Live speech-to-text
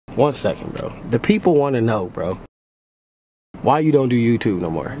1 second, bro. The people want to know, bro. Why you don't do YouTube no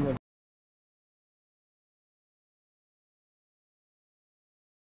more?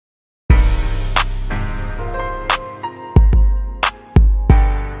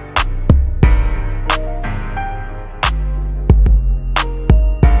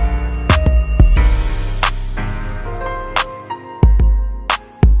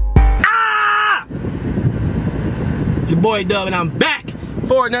 Your boy Dub, and I'm back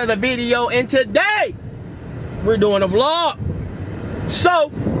for another video, and today we're doing a vlog. So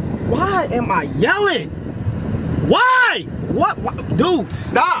why am I yelling? Why? What? Dude,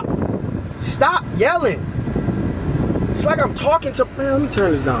 stop yelling. It's like I'm talking to, man, let me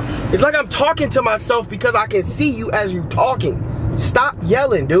turn this down. It's like I'm talking to myself because I can see you as you're talking. Stop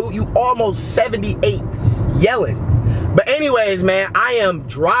yelling, dude. You almost 78 yelling. But anyways, man, I am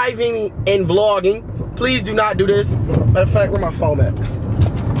driving and vlogging. Please do not do this. Matter of fact, where my phone at?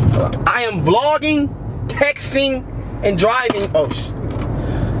 I am vlogging, texting, and driving. Oh,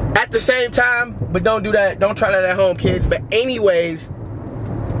 at the same time, but don't do that. Don't try that at home, kids. But anyways,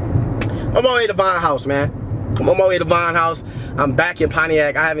 I'm on my way to Vine House, man. I'm on my way to Vine House. I'm back in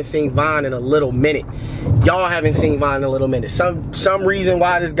Pontiac. I haven't seen Vine in a little minute. Y'all haven't seen Vine in a little minute. Some reason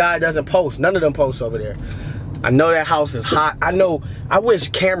why this guy doesn't post. None of them posts over there. I know that house is hot. I wish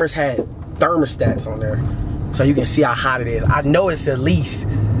cameras had thermostats on there so you can see how hot it is. I know it's at least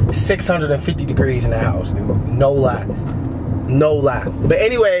 650 degrees in the house, dude. No lie. No lie. But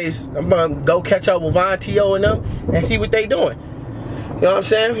anyways, I'm gonna go catch up with Von T.O. and them and see what they doing. You know what I'm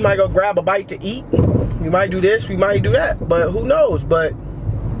saying? We might go grab a bite to eat. We might do this, we might do that, but who knows? But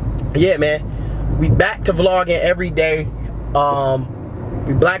yeah, man, we back to vlogging every day.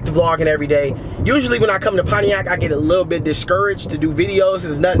 We back to vlogging every day. Usually when I come to Pontiac, I get a little bit discouraged to do videos.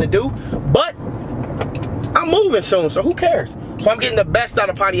 There's nothing to do, but I'm moving soon, so who cares? So I'm getting the best out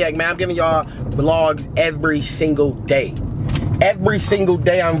of Pontiac, man. I'm giving y'all vlogs every single day. Every single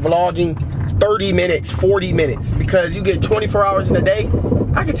day I'm vlogging 30 minutes, 40 minutes, because you get 24 hours in a day.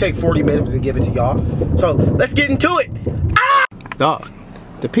 I can take 40 minutes and give it to y'all. So let's get into it. Ah! Dog,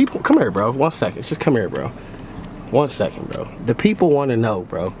 the people, come here, bro. 1 second, just come here, bro. 1 second, bro. The people want to know,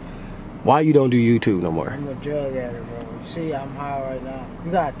 bro. Why you don't do YouTube no more? I'm a drug addict, bro. You see, I'm high right now.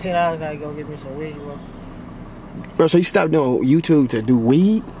 You got $10, gotta go get me some weed, bro. Bro, so you stopped doing YouTube to do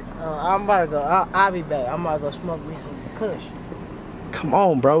weed? I'm about to go. I'll be back. I'm about to go smoke me some kush. Come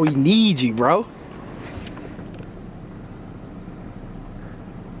on, bro. We need you, bro.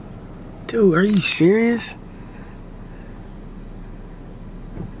 Dude, are you serious?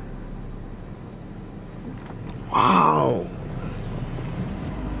 Wow.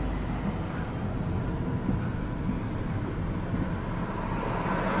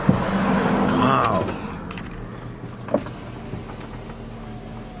 Wow.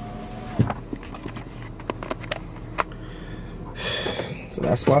 So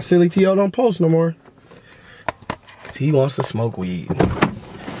that's why Silly T.O. don't post no more. 'Cause he wants to smoke weed.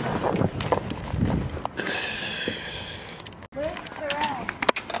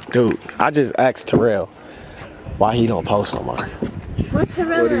 Dude, I just asked Terrell why he don't post no more. What's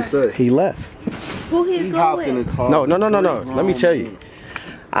Terrell? What did he say? He left. Who he go with? In the car. No. Let me tell you.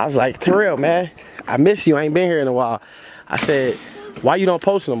 I was like, Terrell, man, I miss you. I ain't been here in a while. I said, why you don't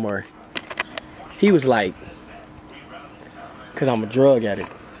post no more? He was like, because I'm a drug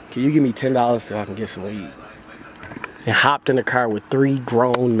addict. Can you give me $10 so I can get some weed? And hopped in the car with 3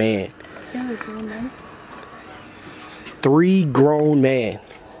 grown men. Yeah, grown man. 3 grown men.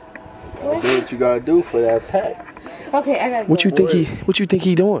 What you gotta do for that pack? Okay, I gotta go. What you think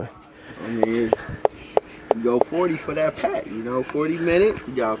he doing? I mean, you go 40 for that pack. You know, 40 minutes.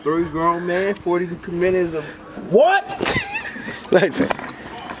 You got 3 grown men. 40 minutes of what? Listen.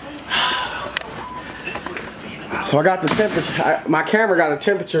 So I got the temperature. My camera got a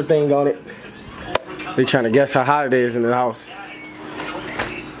temperature thing on it. They trying to guess how hot it is in the house.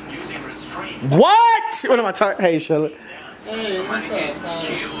 What? What am I talking? Hey, Shirley. Emotions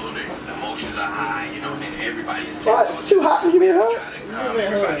are high, you know, and everybody's Too hot to give me a hug?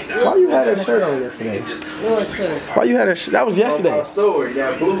 Why you had that shirt on yesterday? Why you had a that was yesterday. story,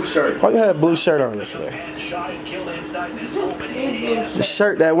 that blue shirt. Why you had a blue shirt on yesterday? The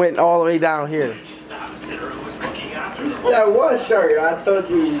shirt that went all the way down here. That one shirt, I told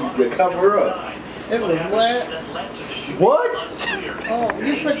you to cover up. It was wet. What? Oh,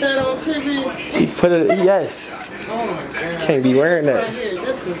 you put that on TV? She put it, yes. Oh my God. Can't be wearing Right that. here,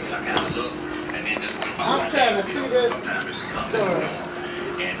 this is. I'm trying to see this story.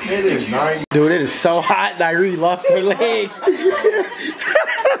 It is 90. Dude, it is so hot that I really lost my leg.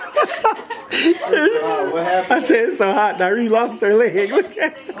 What happened? I said it's so hot. Nyree lost her leg. Look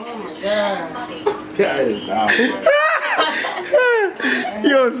at it. Oh my god. You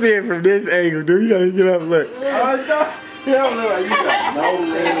don't see it from this angle, dude. You gotta get up and look. You don't look like you got no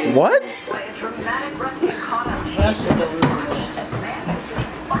leg. What? Play a dramatic rescue caught on tape. That shit Just don't look watch as man uses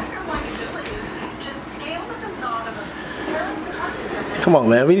spider-like abilities to scale the facade of a Paris apartment. Come on,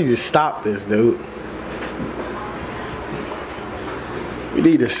 man. We need to stop this, dude. We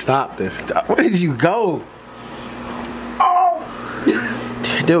need to stop this. Where did you go? Oh!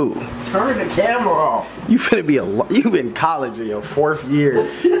 Dude, Turn the camera off. you finna be you in college in your 4th year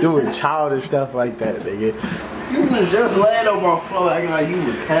doing childish stuff like that, nigga. You was just laying on my floor acting like you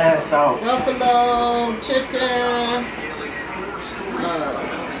was passed out. Buffalo, chicken,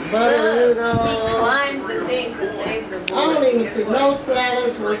 butter noodles. Find the thing to save the I don't even see no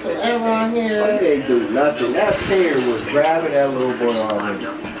salads whatsoever on You here. ain't do nothing. That parent was grabbing that little boy already.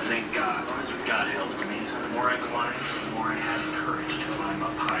 Thank God. God helped me. The more I climbed, the more I had the courage to climb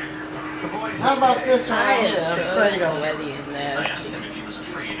up higher. The boys How about this one I right am here? so Alfredo. sweaty in I there. asked him if he was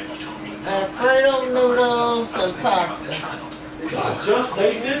afraid, and he told me Alfredo noodles and pasta. Just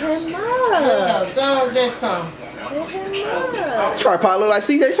ate this? Yeah, don't get some. Tripod look like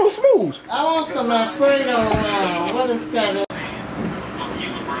CJ so smooth. I want some Alfredo. What is that?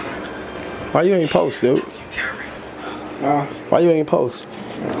 Why you ain't post, dude? Why you ain't post?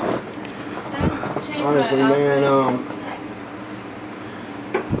 Honestly, man,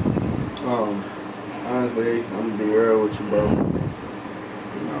 honestly, I'm gonna be real with you, bro. You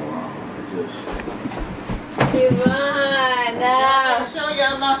know, it's just. Yvonne, no. Show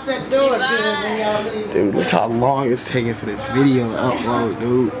y'all lock that door again when y'all leave. Dude, look how long it's taking for this video to upload,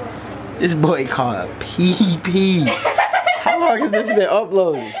 dude. This boy called PP. How long has this been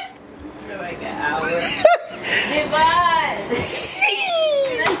uploading? Like an hour. Yvonne! That's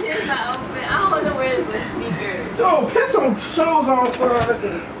just my outfit. I don't want to wear this with sneakers. Yo, put some shoes on first.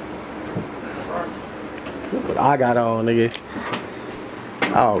 Look what I got on, nigga.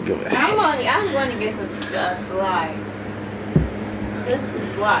 I don't give a heck. I'm going to get some slides. Just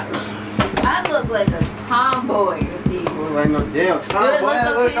watch. I look like a tomboy with these. Look like no damn Do time, it boy.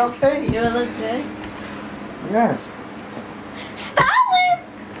 That look look okay. Do it look good? Yes. Stop it!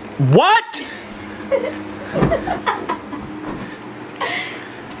 What?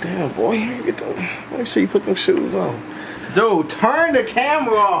 Damn, boy. Let me see you put them shoes on. Dude, turn the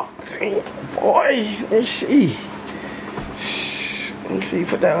camera off. Damn, boy. Let me see. Shh. Let me see.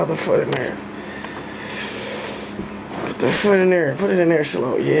 Put that other foot in there. Put the foot in there. Put it in there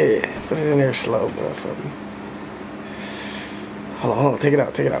slow. Yeah. Put it in there slow, bro, for me. Hold on. Take it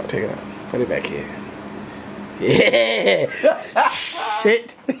out. Take it out. Take it out. Put it back in. Yeah.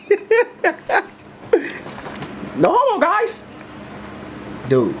 Shit. No homo, guys.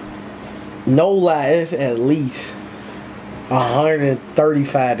 Dude. No lie. It's at least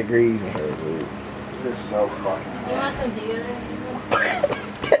 135 degrees in here, dude. It's so fucking You want some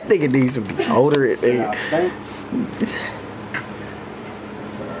deodorant? That nigga needs some deodorant, nigga. stink.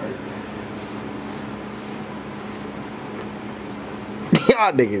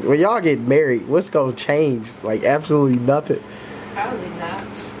 Y'all niggas, when y'all get married, what's gonna change? Like absolutely nothing. Probably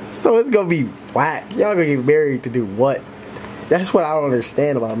not. So it's gonna be whack. Y'all gonna get married to do what? That's what I don't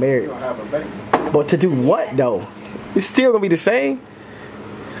understand about marriage. You don't have a baby. But to do what though? It's still gonna be the same.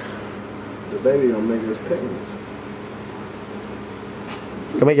 The baby gonna make us pigments.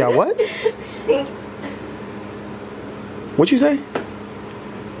 Gonna make y'all what? What you say?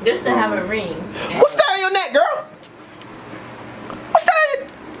 Just to have a ring. What's that on your neck, girl? What's that?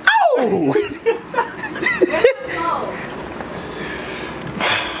 Oh!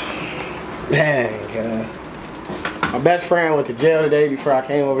 Dang, God. My best friend went to jail today before I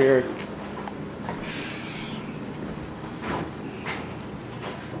came over here.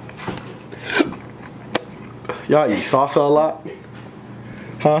 Y'all eat salsa a lot?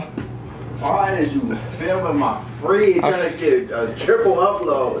 Huh? Why did you filming my fridge trying to get a triple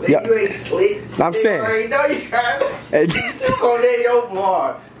upload? Yeah. You ain't slick. I'm saying. You already know you trying to Hey, go there your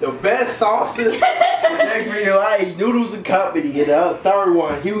vlog. The best sauces. Next video, I ate Noodles and Company. And the third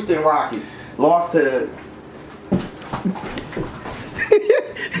one, Houston Rockets. Lost to...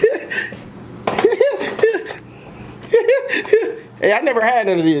 hey, I never had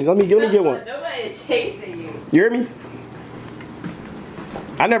none of these. Let me get one. Nobody's chasing you. You hear me?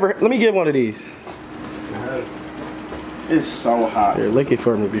 Let me get one of these. It's so hot. Here, lick it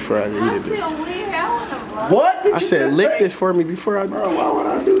for me before I eat I it. feel weird. I want to vlog. What did I you said just lick say? this for me before I... Bro, why would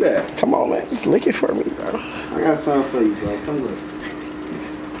I do that? Come on, man. Just lick it for me, bro. I got something for you, bro. Come look.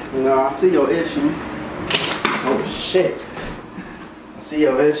 You know, I see your issue. Oh, shit. I see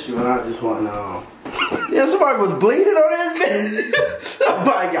your issue and I just want to know. Yeah, somebody was bleeding on this bitch.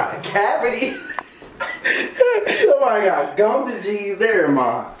 Somebody got a cavity. Somebody got gum disease there,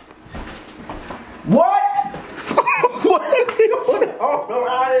 ma. What? What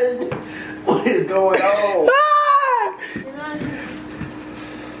is going on?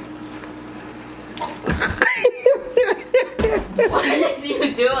 What is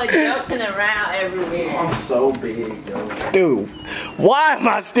you doing jumping around everywhere? I'm so big, yo. Dude, why am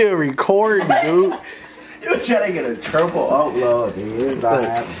I still recording, dude? You're trying to get a triple upload, dude. It's not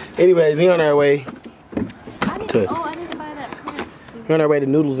happening. Anyways, we on our way. I need to buy that print. We're on our way to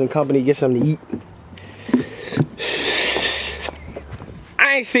Noodles and Company, get something to eat.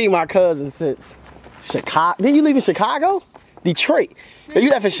 I ain't seen my cousin since Chicago. Did you leave in Chicago? Detroit. No, you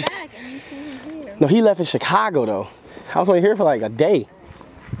left in Chicago. No, he left in Chicago though. I was only here for like a day.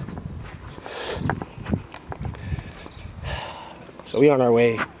 So we on our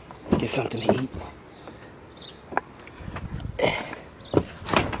way to get something to eat.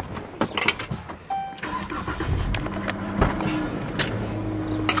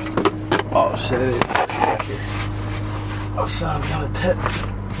 Oh shit, it is back here. Oh son, we on the tip.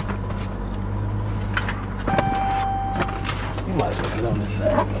 You might as well get on this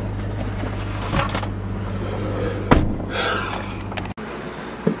side.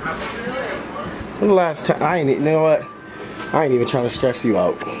 When the last time, you know what? I ain't even trying to stress you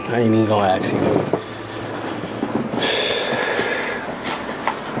out. I ain't even gonna ask you.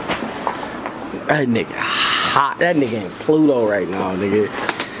 That nigga hot. That nigga in Pluto right now, nigga.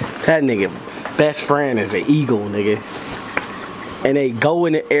 That nigga best friend is an eagle, nigga. And they go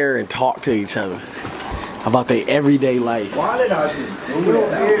in the air and talk to each other about their everyday life. Why did I just do Your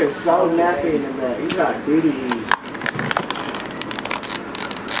that? hair is so nappy in the back. You got beauty.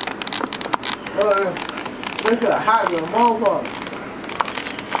 Look at how your motherfucker.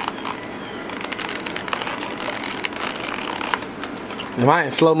 Am I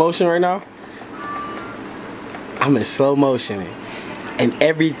in slow motion right now? I'm in slow motion, and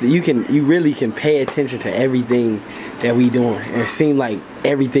you really can pay attention to everything that we doing. And it seems like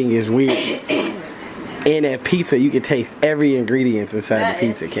everything is weird. In that pizza, you can taste every ingredient inside the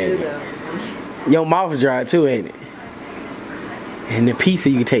pizza can. Your mouth dry too, ain't it? And the pizza,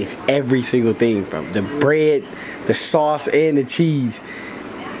 you can taste every single thing from the bread, the sauce, and the cheese.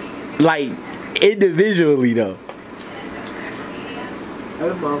 Like, individually, though.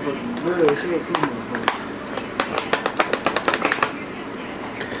 That motherfucker good shit, too, motherfucker.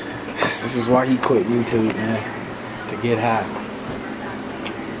 This is why he quit YouTube, man. To get high.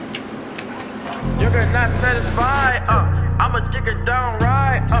 You're not satisfied, I'ma dig her down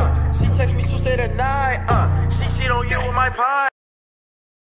right, she text me Tuesday tonight, she cheat on you with my pie.